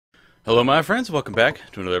Hello my friends, welcome back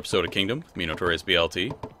to another episode of Kingdom with me, Notorious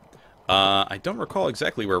BLT. I don't recall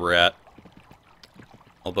exactly where we're at,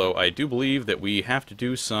 although I do believe that we have to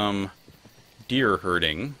do some deer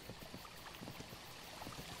herding,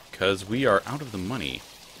 because we are out of the money.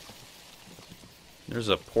 There's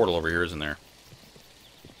a portal over here, isn't there?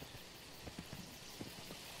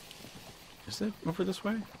 Is it over this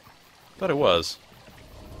way? Thought it was.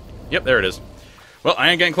 Yep, there it is. Well, I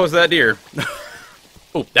ain't getting close to that deer.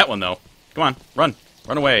 Oh, that one, though. Come on, run.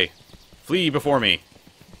 Run away. Flee before me.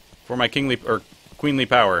 For my kingly, or queenly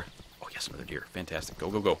power. Oh, yes, another deer. Fantastic. Go,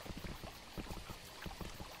 go, go.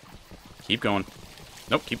 Keep going.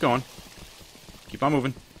 Nope, keep going. Keep on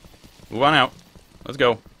moving. Move on out. Let's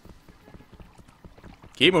go.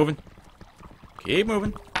 Keep moving. Keep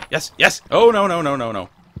moving. Yes, yes. Oh, no, no, no, no, no.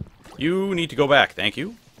 You need to go back. Thank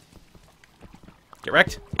you. Get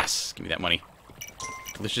wrecked. Yes, give me that money.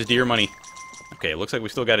 Delicious deer money. Okay, it looks like we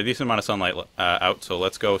still got a decent amount of sunlight out, so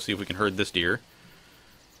let's go see if we can herd this deer.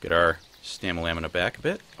 Get our stamina back a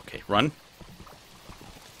bit. Okay, run.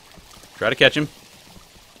 Try to catch him.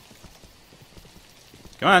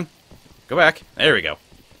 Come on. Go back. There we go.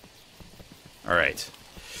 Alright.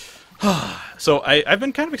 So, I've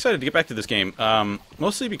been kind of excited to get back to this game,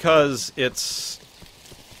 mostly because it's...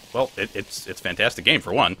 Well, it's a fantastic game,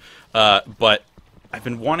 for one, but I've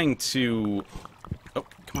been wanting to... Oh,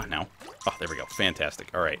 come on now. Oh, there we go.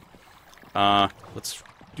 Fantastic. Alright. Let's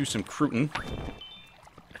do some recruiting.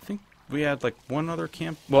 I think we had, like, one other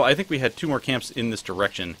camp. Well, I think we had two more camps in this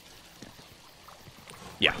direction.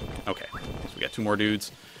 Yeah. Okay. So we got two more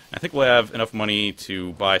dudes. I think we'll have enough money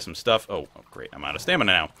to buy some stuff. Oh, great. I'm out of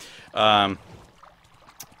stamina now.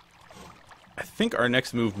 I think our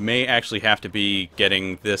next move may actually have to be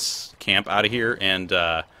getting this camp out of here and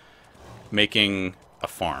making a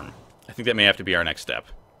farm. I think that may have to be our next step.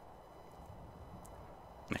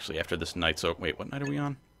 Actually, after this night's... Oh, wait, what night are we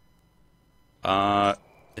on?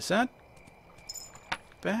 Is that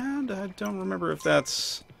bad? I don't remember if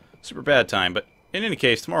that's super bad time, but in any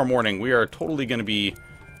case, tomorrow morning we are totally going to be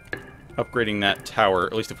upgrading that tower,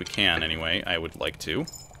 at least if we can, anyway. I would like to.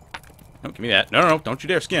 No, give me that. No, no, no, don't you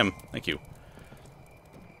dare skim. Thank you.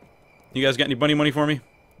 You guys got any bunny money for me?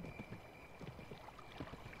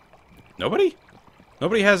 Nobody?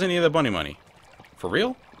 Nobody has any of the bunny money. For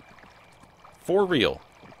real? For real.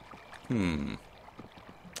 I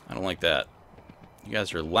don't like that. You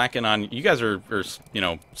guys are lacking on... You guys are, you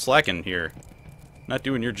know, slacking here. Not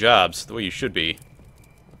doing your jobs the way you should be.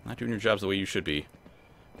 Not doing your jobs the way you should be.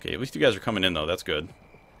 Okay, at least you guys are coming in, though. That's good.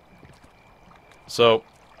 So,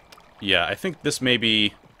 yeah, I think this may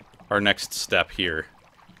be our next step here.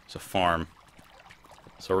 It's a farm.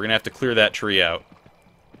 So we're going to have to clear that tree out.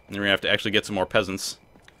 And then we're going to have to actually get some more peasants.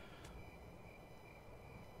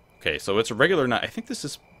 Okay, so it's a regular night. I think this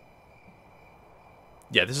is...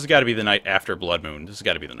 Yeah, this has got to be the night after Blood Moon. This has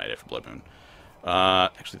got to be the night after Blood Moon.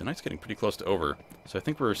 Actually, the night's getting pretty close to over. So I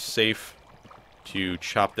think we're safe to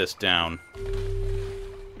chop this down.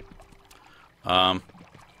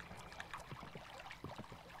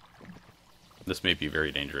 This may be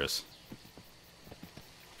very dangerous.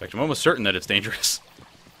 In fact, I'm almost certain that it's dangerous.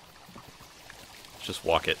 Let's just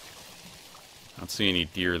walk it. I don't see any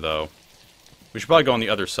deer, though. We should probably go on the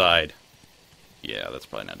other side. Yeah, that's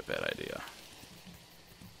probably not a bad idea.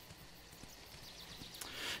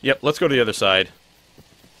 Yep, let's go to the other side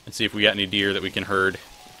and see if we got any deer that we can herd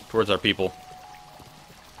towards our people.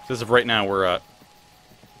 As of right now, we're, what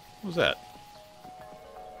was that?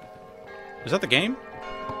 Is that the game?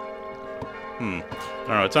 I don't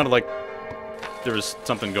know, it sounded like there was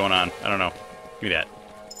something going on. I don't know. Give me that.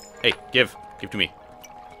 Hey, give. Give to me.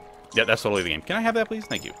 Yeah, that's totally the game. Can I have that, please?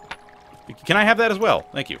 Thank you. Can I have that as well?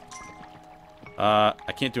 Thank you. I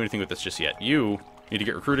can't do anything with this just yet. You need to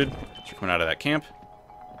get recruited. So you're coming out of that camp.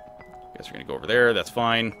 You guys are going to go over there. That's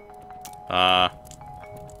fine.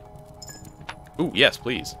 Ooh, yes,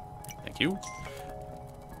 please. Thank you.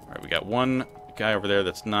 Alright, we got one guy over there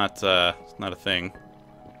that's not a thing.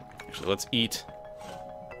 Actually, let's eat.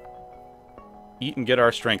 Eat and get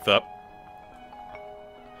our strength up.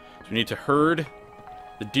 So we need to herd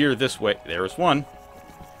the deer this way. There's one.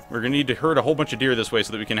 We're going to need to herd a whole bunch of deer this way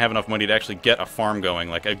so that we can have enough money to actually get a farm going.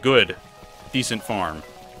 Like a good, decent farm.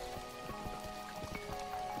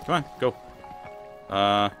 Come on, go.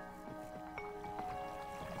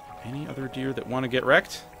 Any other deer that want to get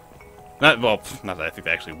wrecked? Not that I think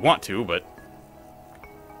they actually want to, but...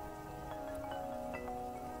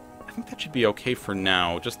 I think that should be okay for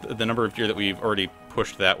now. Just the number of deer that we've already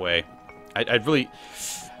pushed that way. I'd really...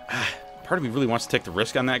 Part of me really wants to take the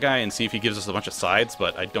risk on that guy and see if he gives us a bunch of sides,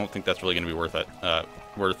 but I don't think that's really going to be worth it.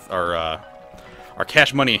 Worth our our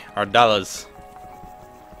cash money, our dollars.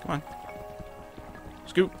 Come on.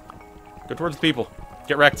 Scoot. Go towards the people.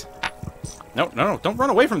 Get wrecked. No, no, no. Don't run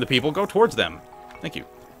away from the people. Go towards them. Thank you.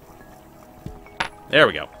 There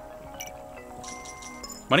we go.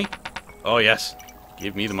 Money? Oh, yes.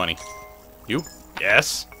 Give me the money. You?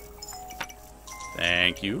 Yes.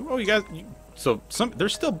 Thank you. Oh, you guys... So,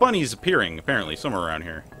 there's still bunnies appearing, apparently, somewhere around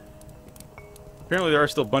here. Apparently there are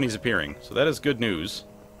still bunnies appearing, so that is good news.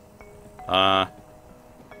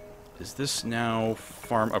 Is this now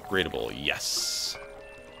farm upgradable? Yes.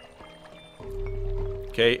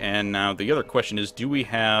 Okay, and now the other question is, do we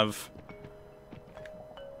have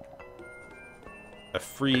a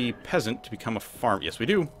free peasant to become a farm? Yes, we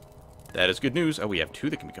do. That is good news. Oh, we have 2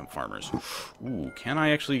 that can become farmers. Ooh, can I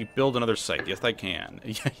actually build another site? Yes, I can.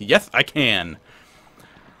 Yes, I can.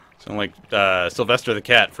 Sound like Sylvester the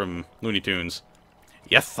Cat from Looney Tunes.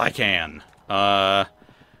 Yes, I can.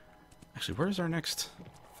 Actually, where's our next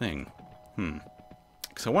thing?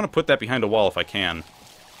 Because I want to put that behind a wall if I can.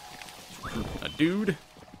 A dude.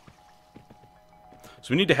 So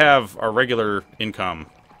we need to have our regular income.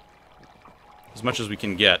 As much as we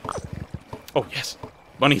can get. Oh, yes.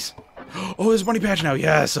 Bunnies. Oh, there's a bunny patch now.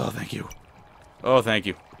 Yes. Oh, thank you. Oh, thank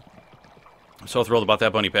you. I'm so thrilled about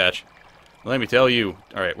that bunny patch. Let me tell you.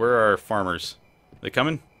 Alright, where are our farmers? They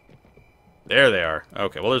coming? There they are.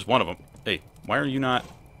 Okay, well, there's one of them. Hey, why are you not...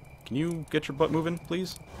 Can you get your butt moving,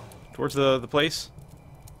 please? Towards the place?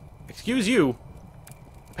 Excuse you,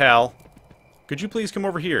 pal. Could you please come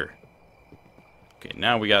over here? Okay,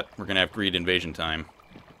 now we're gonna have greed invasion time.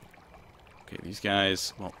 Okay, these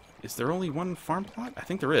guys... Well, is there only one farm plot? I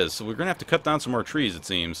think there is. So we're gonna have to cut down some more trees, it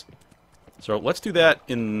seems. So let's do that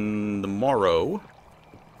in the morrow.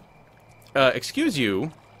 Excuse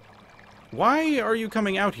you. Why are you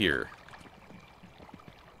coming out here?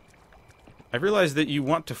 I realize that you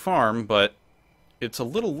want to farm, but it's a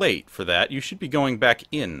little late for that. You should be going back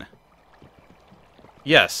in.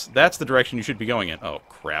 Yes, that's the direction you should be going in. Oh,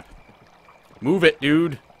 crap. Move it,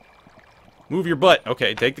 dude. Move your butt.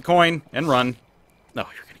 Okay, take the coin and run. No,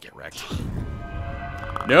 you're gonna get wrecked.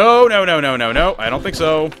 No, no, no, no, no, no. I don't think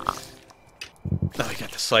so. Oh, you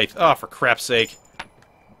got the scythe. Oh, for crap's sake.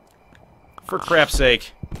 For crap's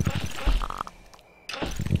sake.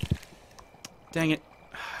 Dang it.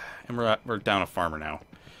 And we're down a farmer now.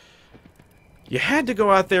 You had to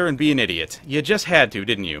go out there and be an idiot. You just had to,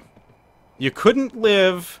 didn't you? You couldn't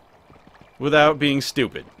live without being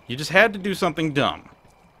stupid. You just had to do something dumb.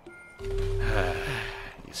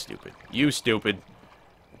 You stupid. You stupid.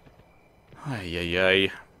 Ay, ay,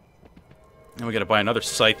 ay. Now we gotta buy another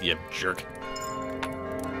scythe, you jerk.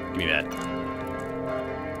 Give me that.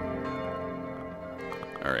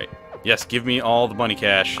 Alright. Yes, give me all the bunny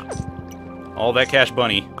cash. All that cash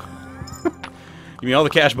bunny. Give me all the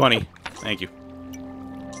cash bunny. Thank you.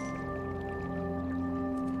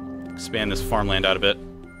 Expand this farmland out a bit.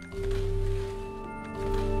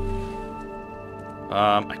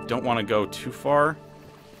 I don't want to go too far.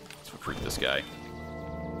 Let's recruit this guy.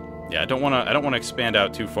 Yeah, I don't want to expand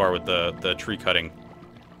out too far with the tree cutting.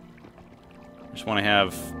 I just want to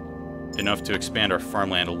have enough to expand our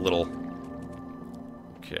farmland a little.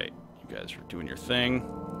 Okay, you guys are doing your thing.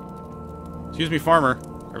 Excuse me, farmer.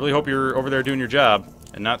 I really hope you're over there doing your job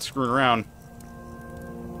and not screwing around.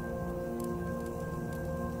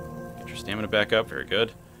 Get your stamina back up. Very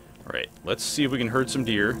good. Alright, let's see if we can herd some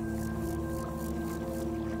deer.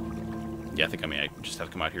 Yeah, I mean, I just have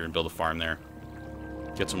to come out here and build a farm there.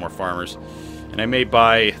 Get some more farmers. And I may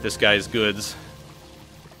buy this guy's goods.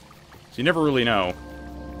 So you never really know.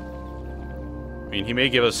 I mean, he may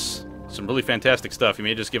give us some really fantastic stuff. He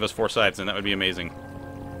may just give us 4 sides, and that would be amazing.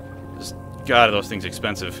 Just, God, are those things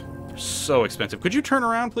expensive. They're so expensive. Could you turn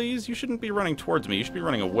around, please? You shouldn't be running towards me. You should be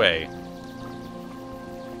running away.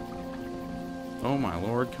 Oh, my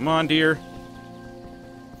lord. Come on, dear.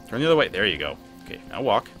 Turn the other way. There you go. Okay, now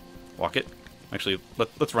walk. Walk it. Actually,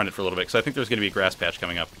 let's run it for a little bit, because I think there's going to be a grass patch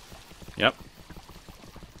coming up. Yep.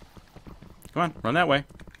 Come on, run that way.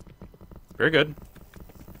 Very good.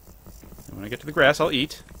 And when I get to the grass, I'll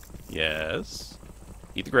eat. Yes.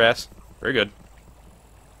 Eat the grass. Very good.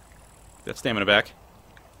 Get that stamina back.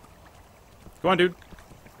 Go on, dude.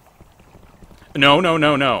 No, no,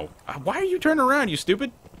 no, no. Why are you turning around, you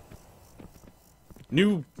stupid?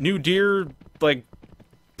 New deer, like,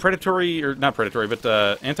 predatory, or not predatory, but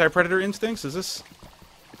anti-predator instincts? Is this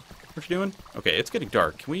what you're doing? Okay, it's getting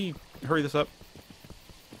dark. Can we hurry this up?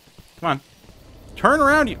 Come on. Turn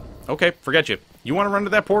around, you. Okay, forget you. You want to run to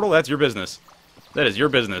that portal? That's your business. That is your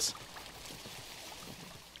business.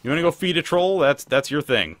 You want to go feed a troll? That's your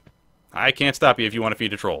thing. I can't stop you if you want to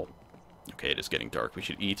feed a troll. Okay, it is getting dark. We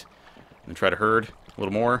should eat. And And try to herd a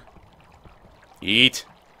little more. Eat.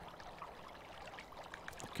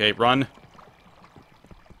 Okay, run.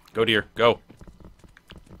 Go, deer. Go.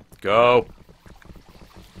 Go.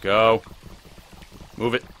 Go.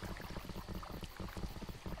 Move it.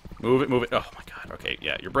 Move it, move it. Oh, my God. Okay,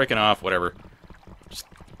 yeah, you're breaking off. Whatever. Just,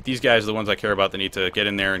 these guys are the ones I care about that need to get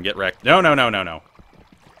in there and get wrecked. No, no, no, no, no.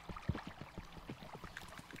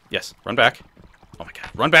 Yes, run back. Oh, my God.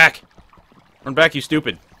 Run back. Run back, you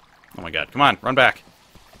stupid. Oh, my God. Come on, run back.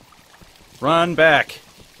 Run back.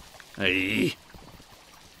 Hey.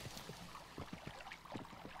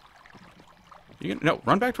 No,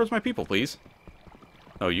 run back towards my people, please.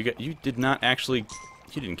 Oh, you did not actually...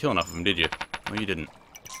 You didn't kill enough of them, did you? No, you didn't.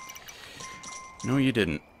 No, you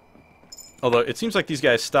didn't. Although, it seems like these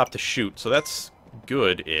guys stopped to shoot, so that's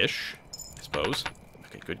good-ish, I suppose.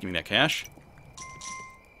 Okay, good. Give me that cash.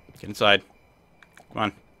 Get inside. Come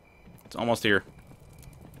on. It's almost here.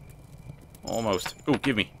 Almost. Ooh,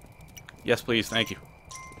 give me. Yes, please. Thank you.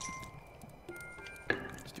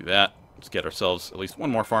 Let's do that. Let's get ourselves at least one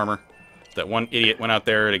more farmer. That one idiot went out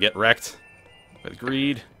there to get wrecked by the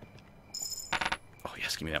greed. Oh,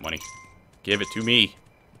 yes, give me that money. Give it to me.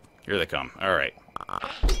 Here they come. Alright.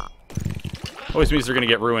 Always means they're going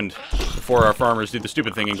to get ruined before our farmers do the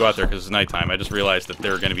stupid thing and go out there because it's nighttime. I just realized that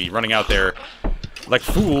they're going to be running out there like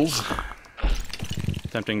fools,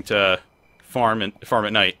 attempting to farm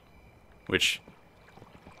at night, which,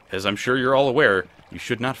 as I'm sure you're all aware, you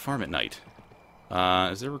should not farm at night.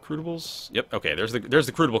 Is there recruitables? Yep, okay, there's the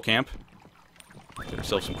recruitable camp. Get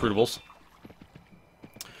ourselves some recruitables.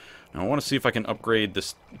 Now I want to see if I can upgrade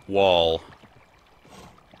this wall.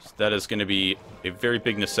 So that is going to be a very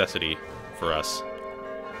big necessity for us.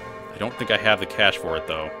 I don't think I have the cash for it,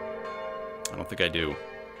 though. I don't think I do.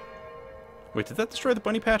 Wait, did that destroy the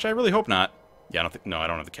bunny patch? I really hope not. Yeah, I don't think... No, I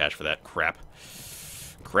don't have the cash for that. Crap.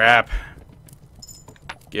 Crap.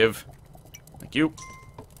 Give. Thank you.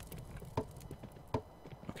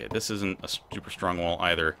 Okay, this isn't a super strong wall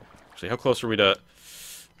either. Actually, how close are we to...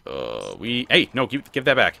 Hey, no, give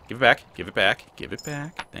that back. Give it back. Give it back. Give it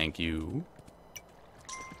back. Thank you.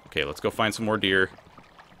 Okay, let's go find some more deer.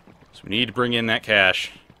 So we need to bring in that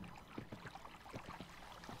cash.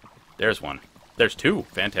 There's one. There's two.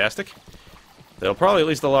 Fantastic. That'll probably at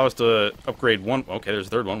least allow us to upgrade one. Okay, there's a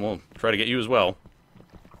third one. We'll try to get you as well.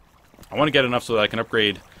 I want to get enough so that I can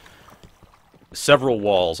upgrade several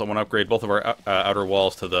walls. I want to upgrade both of our outer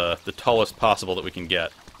walls to the tallest possible that we can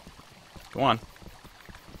get. Go on.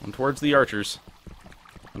 One towards the archers.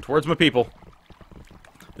 One towards my people.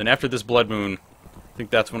 Then after this blood moon, I think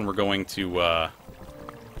that's when we're going to, Oh,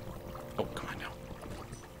 come on now.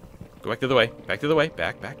 Go back the other way. Back the other way.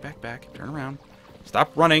 Back, back, back, back. Turn around.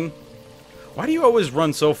 Stop running. Why do you always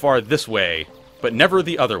run so far this way, but never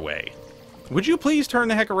the other way? Would you please turn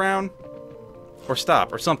the heck around? Or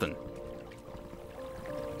stop, or something.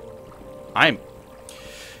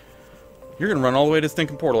 You're gonna run all the way to the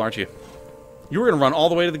stinking portal, aren't you? You were gonna run all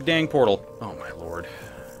the way to the dang portal. Oh, my lord.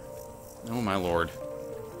 Oh, my lord.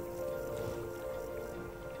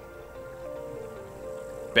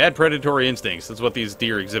 Bad predatory instincts. That's what these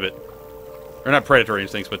deer exhibit. Or not predatory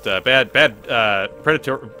instincts, but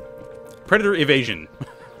predator evasion.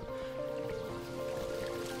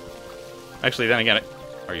 Actually, then again,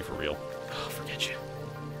 are you for real? Oh, forget you.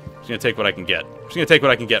 I'm just gonna take what I can get. I'm just gonna take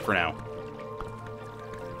what I can get for now.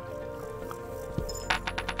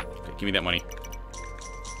 Okay, give me that money.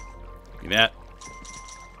 Give me that.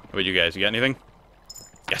 How about you guys? You got anything?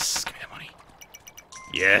 Yes, give me that money.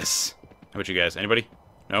 Yes. How about you guys? Anybody?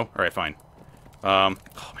 No? Alright, fine. Oh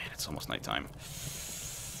man, it's almost nighttime.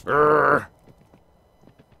 Urgh.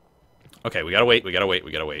 Okay, we gotta wait, we gotta wait,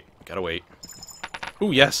 we gotta wait. Gotta wait.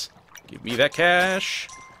 Ooh, yes! Give me that cash!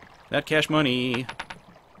 That cash money!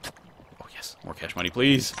 Oh, yes. More cash money,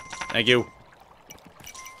 please! Thank you!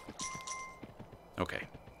 Okay.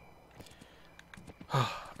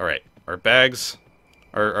 Alright. Our bags...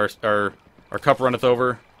 Our cup runneth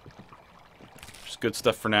over. Just good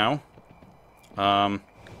stuff for now. I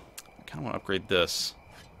kinda wanna upgrade this.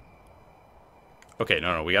 Okay,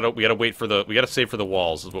 no, we gotta wait for the... We gotta save for the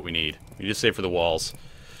walls, is what we need. We need to save for the walls.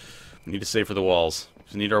 We need to save for the walls.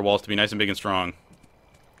 We need our walls to be nice and big and strong.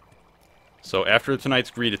 So after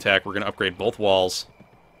tonight's greed attack, we're gonna upgrade both walls.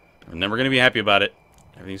 And then we're gonna be happy about it.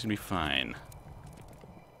 Everything's gonna be fine.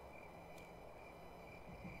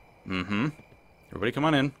 Mm-hmm. Everybody come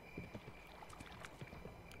on in.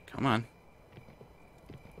 Come on.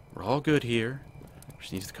 We're all good here.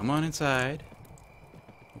 Just needs to come on inside.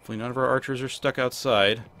 Hopefully none of our archers are stuck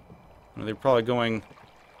outside. They're probably going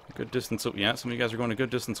a good distance... Yeah, some of you guys are going a good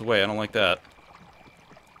distance away. I don't like that.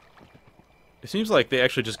 It seems like they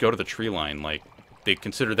actually just go to the tree line. Like, they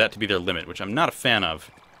consider that to be their limit, which I'm not a fan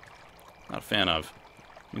of. Not a fan of.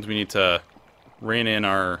 Means we need to rein in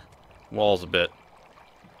our walls a bit.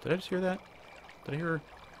 Did I just hear that? Did I hear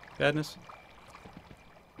badness?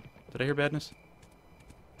 Did I hear badness?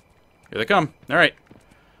 Here they come. Alright.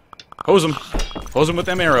 Hose them. Hose them with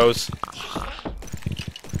them arrows.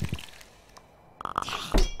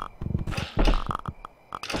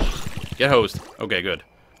 Get hosed. Okay, good.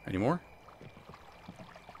 Any more?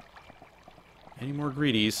 Any more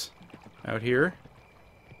greedies out here?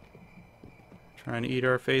 Trying to eat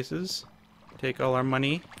our faces. Take all our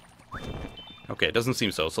money. Okay, it doesn't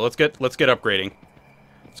seem so. So let's get upgrading.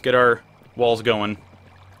 Let's get our walls going.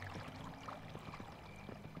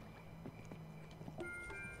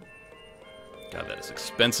 God, that is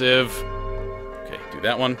expensive. Okay, do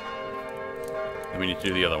that one. Then we need to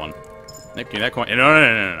do the other one. Nick, give me that coin.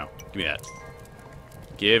 No. Give me that.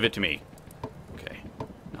 Give it to me. Okay.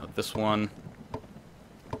 Now this one.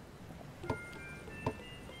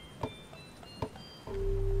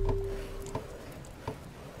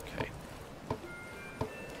 Okay.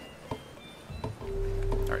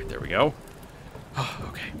 Alright, there we go. Oh,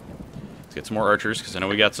 okay. Let's get some more archers, because I know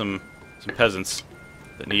we got some peasants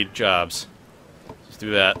that need jobs. Let's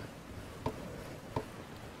do that. You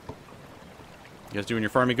guys doing your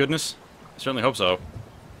farming goodness? I certainly hope so.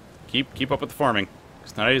 Keep up with the farming,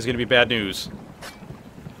 because tonight is going to be bad news.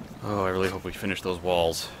 Oh, I really hope we finish those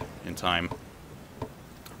walls in time.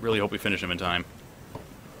 Really hope we finish them in time.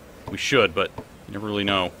 We should, but you never really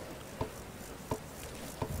know.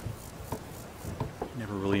 You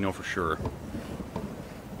never really know for sure.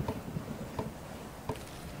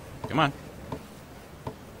 Come on.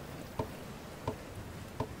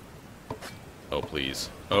 Oh, please.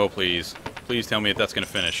 Oh, please. Please tell me that that's going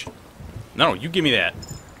to finish. No, you give me that.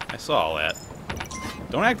 I saw all that.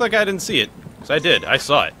 Don't act like I didn't see it. Because I did. I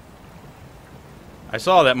saw it. I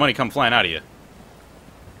saw that money come flying out of you.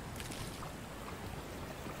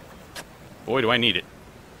 Boy, do I need it.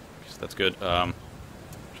 So that's good. So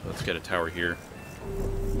let's get a tower here.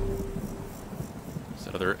 Is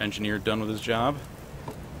that other engineer done with his job?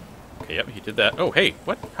 Okay, yep, he did that. Oh, hey,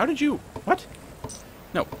 what? How did you... What?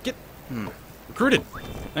 No, get... Recruited.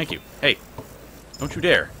 Thank you. Hey, don't you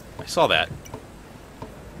dare. I saw that.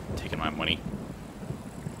 Taking my money.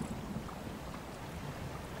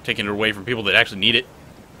 Taking it away from people that actually need it.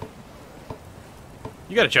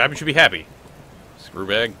 You got a job, you should be happy.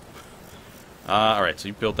 Screwbag. Alright, so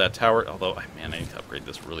you built that tower. Although, man, I need to upgrade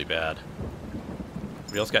this really bad.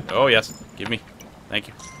 Anybody else got... Oh, yes. Give me. Thank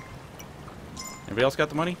you. Anybody else got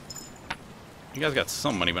the money? You guys got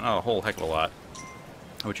some money, but not a whole heck of a lot.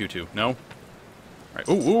 How about you two? No? Alright.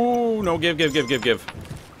 Ooh, no, give. Give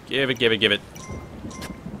it.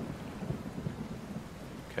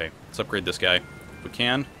 Okay, let's upgrade this guy. If we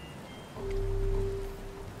can.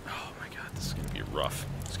 Oh my god, this is gonna be rough.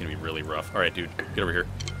 It's gonna be really rough. Alright, dude, get over here.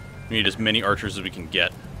 We need as many archers as we can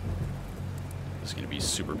get. This is gonna be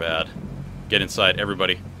super bad. Get inside,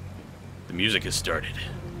 everybody. The music has started.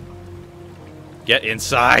 Get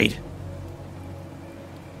inside!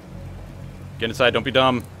 Get inside, don't be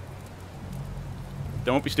dumb.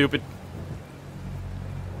 Don't be stupid.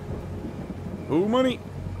 Ooh, money!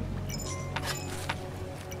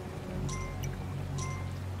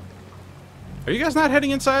 Are you guys not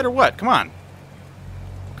heading inside or what? Come on.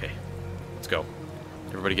 Okay, let's go.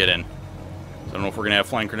 Everybody get in. I don't know if we're gonna have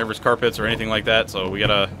flying carnivorous carpets or anything like that, so we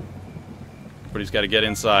gotta... Everybody's gotta get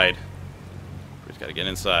inside. Everybody's gotta get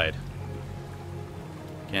inside.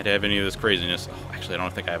 Can't have any of this craziness. Oh, actually, I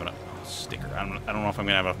don't think I have enough... Oh, sticker. I don't know if I'm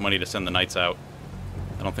gonna have enough money to send the knights out.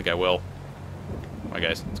 I don't think I will. Come on,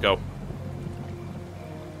 guys. Let's go.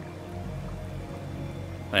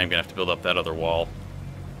 I am gonna have to build up that other wall.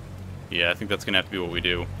 Yeah, I think that's gonna have to be what we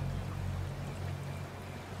do.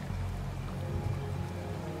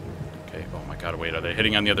 Okay, oh my god, wait, are they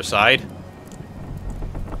hitting on the other side?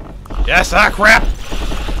 Yes, ah, crap!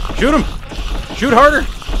 Shoot them! Shoot harder!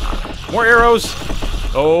 More arrows!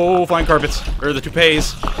 Oh, flying carpets. Or the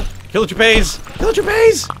toupees. Kill the toupees! Kill the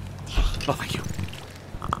toupees! Oh, thank you.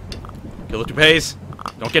 Kill the toupees.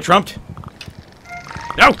 Don't get trumped.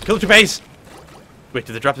 No! Kill the toupees! Wait,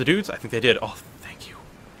 did they drop the dudes? I think they did. Oh, thank you.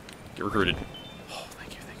 Get recruited. Oh,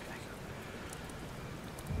 thank you.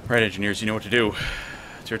 Alright, engineers, you know what to do.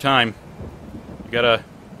 It's your time. You gotta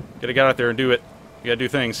get out there and do it. You gotta do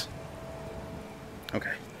things.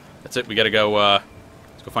 Okay. That's it. We gotta go,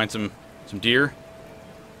 let's go find some deer.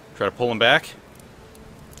 Try to pull them back.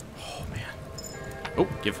 Oh, man. Oh,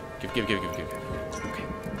 give. Okay. We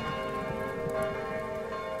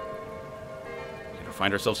gotta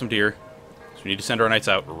find ourselves some deer. So we need to send our knights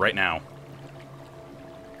out right now.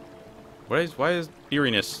 Why is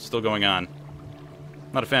eeriness still going on?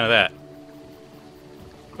 Not a fan of that.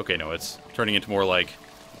 Okay, no, it's turning into more like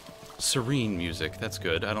serene music. That's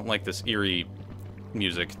good. I don't like this eerie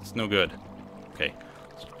music. It's no good. Okay,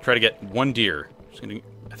 let's try to get one deer.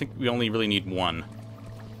 I think we only really need one.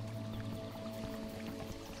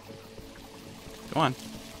 Come on.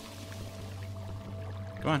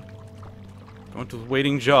 Come on. Go into the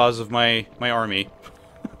waiting jaws of my army.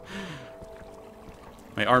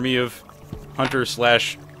 My army of hunters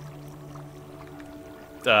slash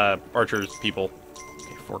archers people.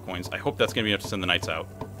 Okay, 4 coins. I hope that's going to be enough to send the knights out.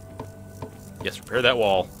 Yes, repair that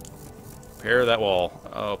wall. Repair that wall.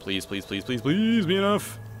 Oh, please, please, please, please, please be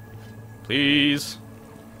enough. Please.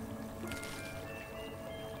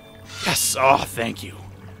 Yes! Oh, thank you.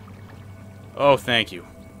 Oh, thank you.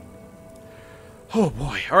 Oh,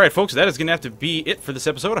 boy. Alright, folks, that is going to have to be it for this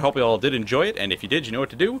episode. I hope you all did enjoy it, and if you did, you know what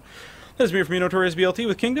to do. That is me from Notorious BLT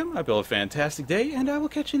with Kingdom. I hope you all have a fantastic day, and I will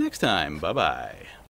catch you next time. Bye-bye.